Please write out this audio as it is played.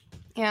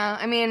Yeah,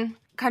 I mean,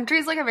 country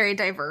is like a very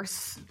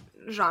diverse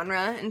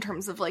genre in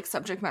terms of like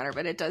subject matter,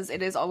 but it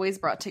is always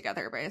brought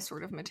together by a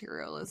sort of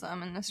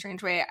materialism in a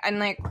strange way. And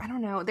like, I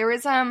don't know, there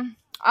is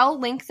I'll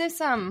link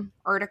this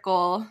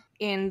article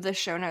in the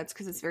show notes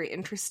because it's very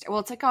interesting. Well,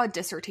 it's like a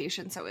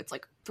dissertation, so it's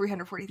like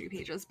 343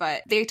 pages,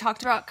 but they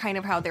talked about kind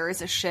of how there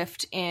is a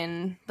shift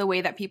in the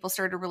way that people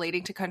started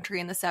relating to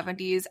country in the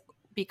 70s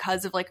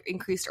because of like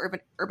increased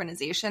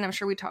urbanization. I'm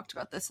sure we talked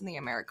about this in the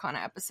Americana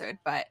episode,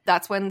 but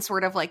that's when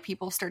sort of like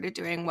people started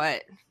doing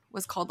what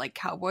was called like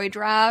cowboy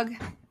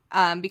drag,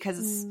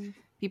 because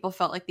people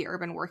felt like the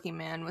urban working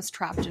man was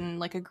trapped in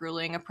like a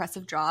grueling,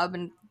 oppressive job,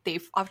 and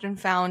they've often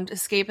found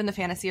escape in the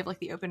fantasy of like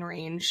the open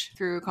range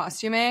through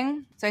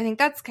costuming. So I think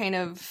that's kind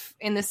of,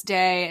 in this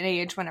day and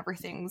age, whenever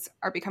things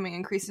are becoming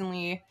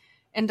increasingly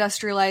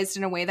industrialized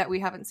in a way that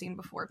we haven't seen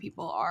before,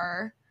 people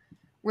are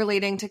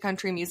relating to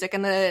country music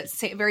and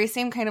the very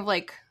same kind of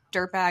like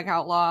dirtbag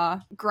outlaw,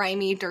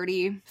 grimy,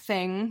 dirty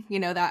thing, you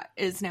know, that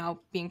is now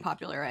being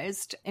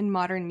popularized in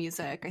modern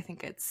music. I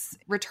think it's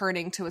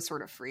returning to a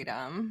sort of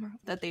freedom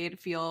that they'd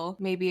feel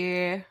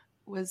maybe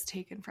was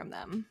taken from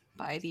them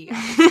by the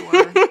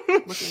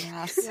looking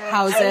ass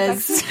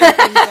houses.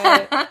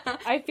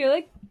 I feel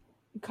like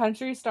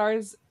country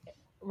stars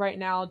right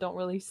now don't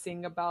really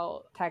sing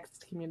about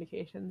text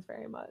communications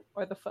very much,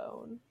 or the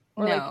phone,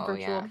 or like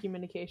virtual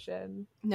communication.